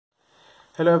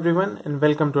Hello everyone and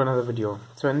welcome to another video.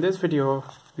 So in this video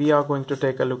we are going to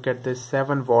take a look at this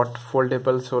 7-watt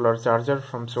foldable solar charger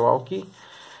from Suaoki,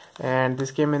 and this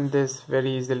came in this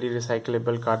very easily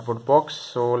recyclable cardboard box.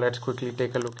 So let's quickly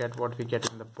take a look at what we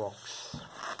get in the box.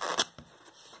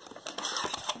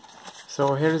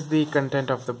 So here's the content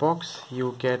of the box.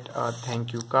 You get a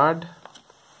thank you card,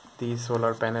 the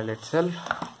solar panel itself,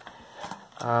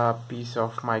 a piece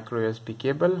of micro USB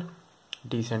cable,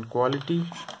 decent quality,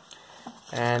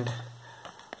 and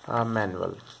a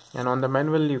manual. And on the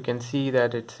manual you can see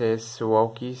that it says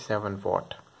Suaoki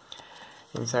 7-watt.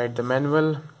 Inside the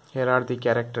manual, here are the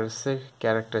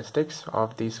characteristics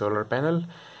of the solar panel.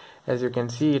 As you can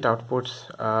see, it outputs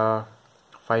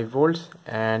 5 volts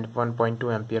and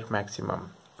 1.2 ampere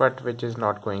maximum, but which is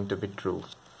not going to be true.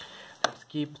 Let's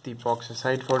keep the box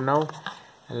aside for now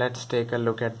and let's take a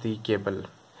look at the cable.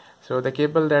 So the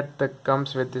cable that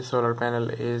comes with the solar panel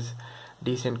is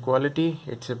decent quality.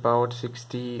 It's about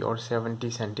 60 or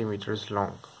 70 centimeters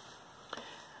long.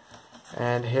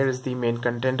 And here is the main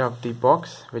content of the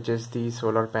box, which is the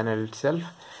solar panel itself.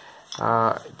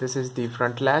 This is the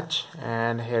front latch,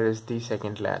 and here is the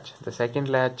second latch. The second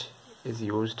latch is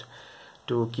used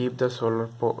to keep the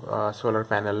solar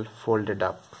panel folded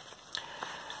up.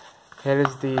 Here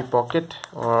is the pocket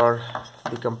or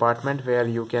the compartment where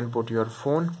you can put your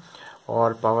phone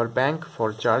or power bank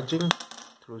for charging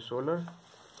through solar.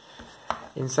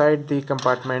 Inside the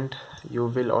compartment you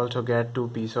will also get 2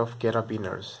 pieces of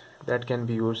carabiners that can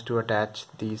be used to attach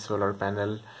the solar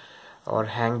panel or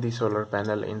hang the solar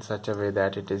panel in such a way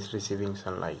that it is receiving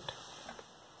sunlight.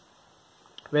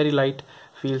 Very light,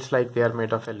 feels like they are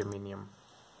made of aluminium.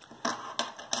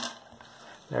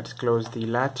 Let's close the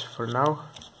latch for now.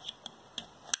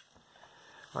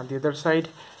 On the other side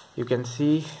you can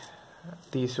see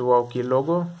the Suaoki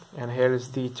logo, and here is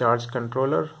the charge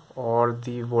controller or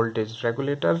the voltage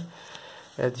regulator.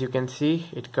 As you can see,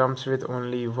 it comes with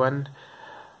only one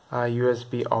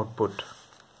USB output.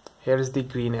 Here is the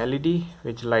green LED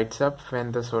which lights up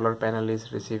when the solar panel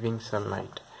is receiving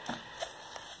sunlight.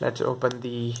 Let's open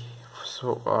the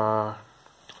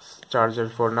charger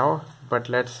for now, but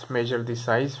let's measure the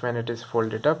size when it is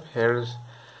folded up.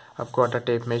 I've got a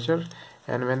tape measure,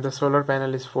 and when the solar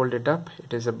panel is folded up,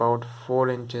 it is about 4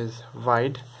 inches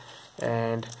wide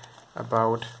and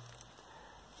about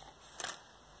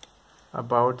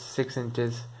 6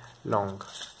 inches long.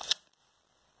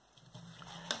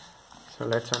 So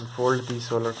let's unfold the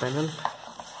solar panel.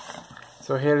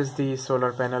 So here is the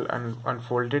solar panel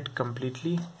unfolded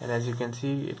completely, and as you can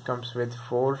see, it comes with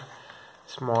 4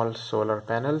 small solar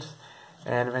panels,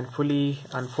 and when fully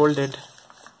unfolded,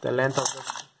 the length of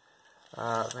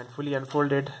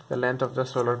the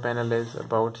solar panel is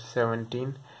about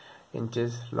 17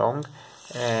 inches long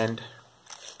and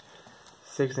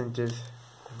 6 inches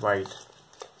wide.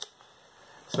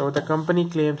 So the company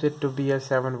claims it to be a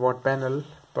 7-watt panel,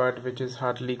 but which is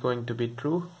hardly going to be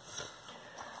true.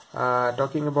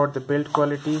 Talking about the build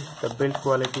quality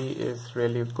is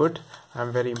really good.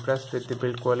 I'm very impressed with the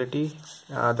build quality.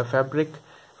 The fabric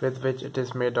with which it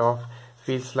is made of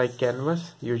feels like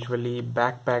canvas. Usually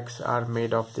backpacks are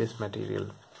made of this material.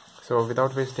 So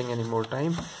without wasting any more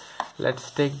time,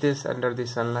 let's take this under the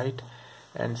sunlight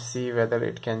and see whether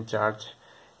it can charge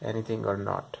anything or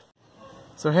not.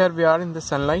 So here we are in the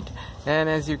sunlight, and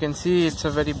as you can see, it's a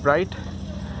very bright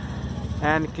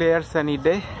and clear sunny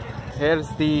day. Here's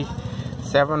the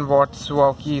 7-watt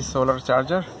Suaoki solar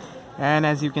charger, and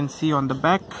as you can see on the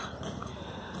back,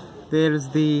 there is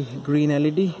the green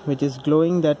LED which is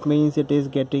glowing. That means it is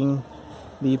getting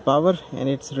the power and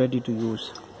it's ready to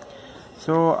use.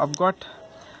 So I've got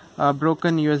a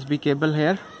broken USB cable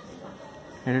here.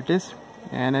 Here it is,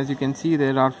 and as you can see,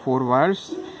 there are 4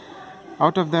 wires.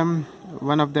 Out of them,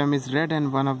 one of them is red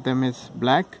and one of them is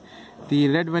black. The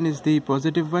red one is the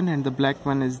positive one and the black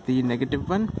one is the negative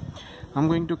one. I'm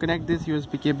going to connect this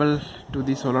USB cable to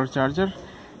the solar charger,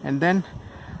 and then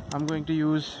I'm going to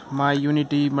use my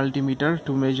Unity multimeter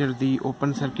to measure the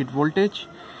open circuit voltage,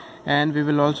 and we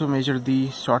will also measure the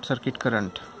short circuit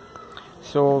current.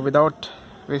 So without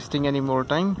wasting any more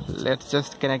time, let's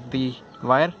just connect the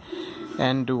wire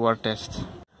and do our test.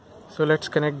 So let's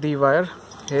connect the wire.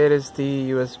 Here is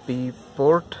the USB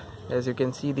port. As you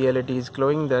can see, the LED is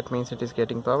glowing. That means it is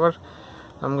getting power.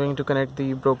 I'm going to connect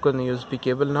the broken USB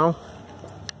cable now.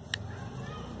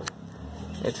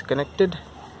 It's connected,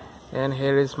 and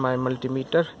here is my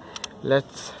multimeter.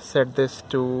 Let's set this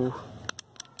to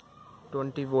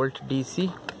 20 volt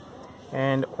DC,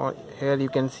 and here you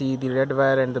can see the red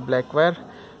wire and the black wire.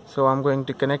 So I'm going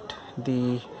to connect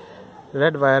the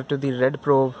red wire to the red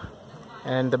probe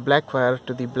and the black wire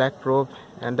to the black probe,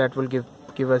 and that will give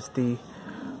give us the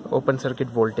open circuit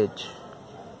voltage.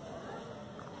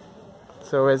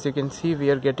 So as you can see, we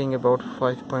are getting about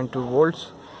 5.2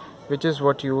 volts, which is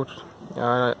what you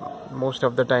most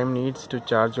of the time needs to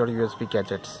charge your USB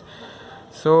gadgets.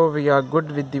 So we are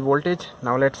good with the voltage.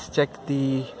 Now let's check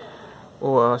the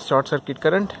short circuit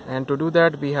current, and to do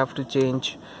that we have to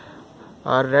change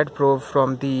our red probe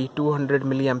from the 200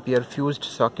 milliampere fused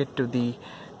socket to the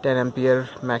 10 ampere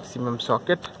maximum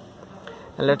socket,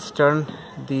 and let's turn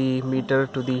the meter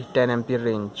to the 10 ampere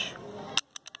range,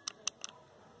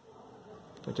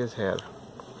 which is here.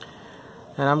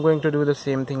 And I'm going to do the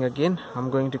same thing again.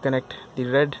 I'm going to connect the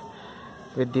red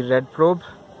with the red probe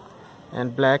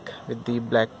and black with the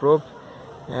black probe,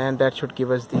 and that should give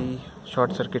us the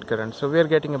short circuit current. So we are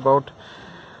getting about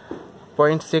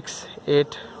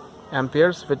 0.68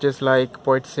 amperes, which is like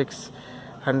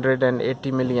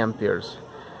 0.680 milliamperes.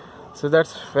 So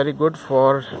that's very good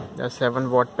for a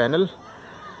 7-watt panel.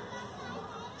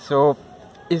 So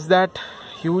is that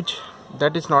huge?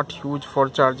 That is not huge for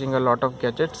charging a lot of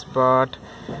gadgets, but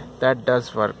that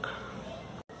does work.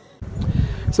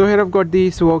 So here I've got the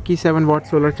Suaoki 7-watt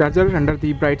solar charger under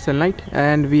the bright sunlight,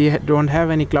 and we don't have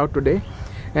any cloud today.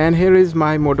 And here is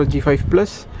my Moto G5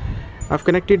 Plus. I've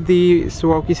connected the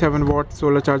Suaoki 7-watt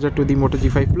solar charger to the Moto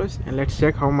G5 Plus, and let's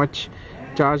check how much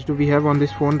charge do we have on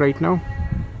this phone right now.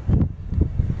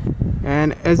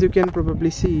 And as you can probably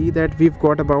see that we've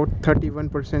got about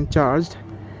 31% charged,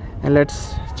 and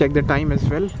let's check the time as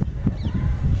well.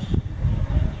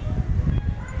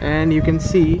 And you can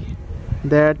see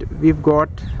that we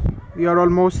are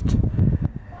almost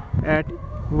at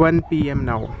 1 PM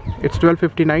now. It's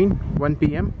 12:59, 1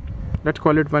 PM. Let's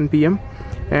call it 1 PM,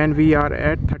 and we are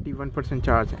at 31%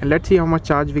 charge. And let's see how much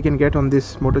charge we can get on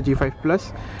this Moto G5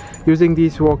 Plus using the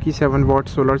Suaoki 7-watt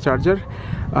solar charger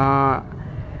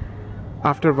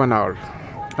after 1 hour.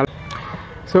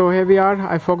 So here we are.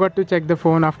 I forgot to check the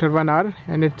phone after 1 hour,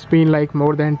 and it's been like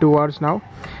more than 2 hours now,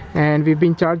 and we've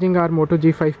been charging our Moto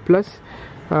G5 Plus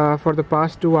for the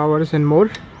past 2 hours and more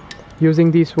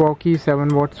using the Suaoki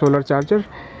 7-watt solar charger.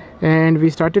 And we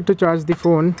started to charge the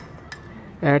phone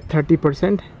at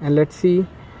 30%, and let's see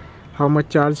how much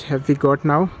charge have we got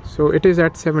now. So it is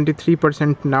at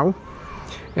 73% now,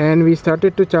 and we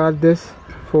started to charge this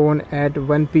phone at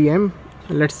 1 PM.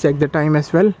 Let's check the time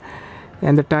as well,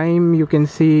 and the time you can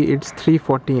see it's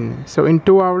 3:14. So in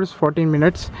 2 hours 14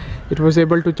 minutes it was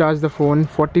able to charge the phone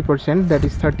 40%, that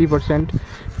is 30%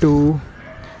 to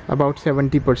about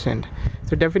 70%.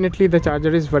 So definitely the charger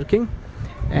is working,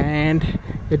 and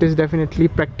it is definitely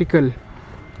practical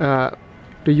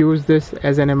to use this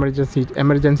as an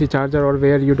emergency charger, or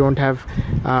where you don't have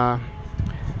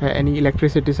any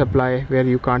electricity supply where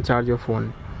you can't charge your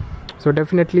phone. So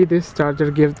definitely this charger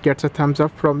gets a thumbs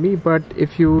up from me. But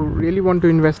if you really want to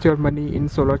invest your money in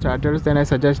solar chargers, then I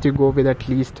suggest you go with at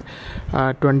least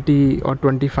 20 or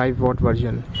 25 watt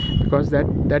version, because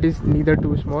that is neither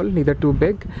too small, neither too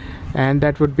big, and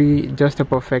that would be just a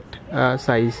perfect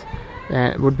size.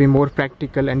 Would be more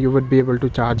practical, and you would be able to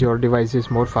charge your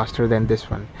devices more faster than this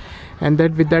one. And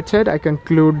that, with that said, I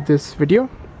conclude this video.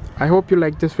 I hope you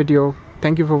liked this video.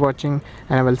 Thank you for watching,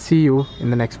 and I will see you in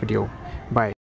the next video. Bye.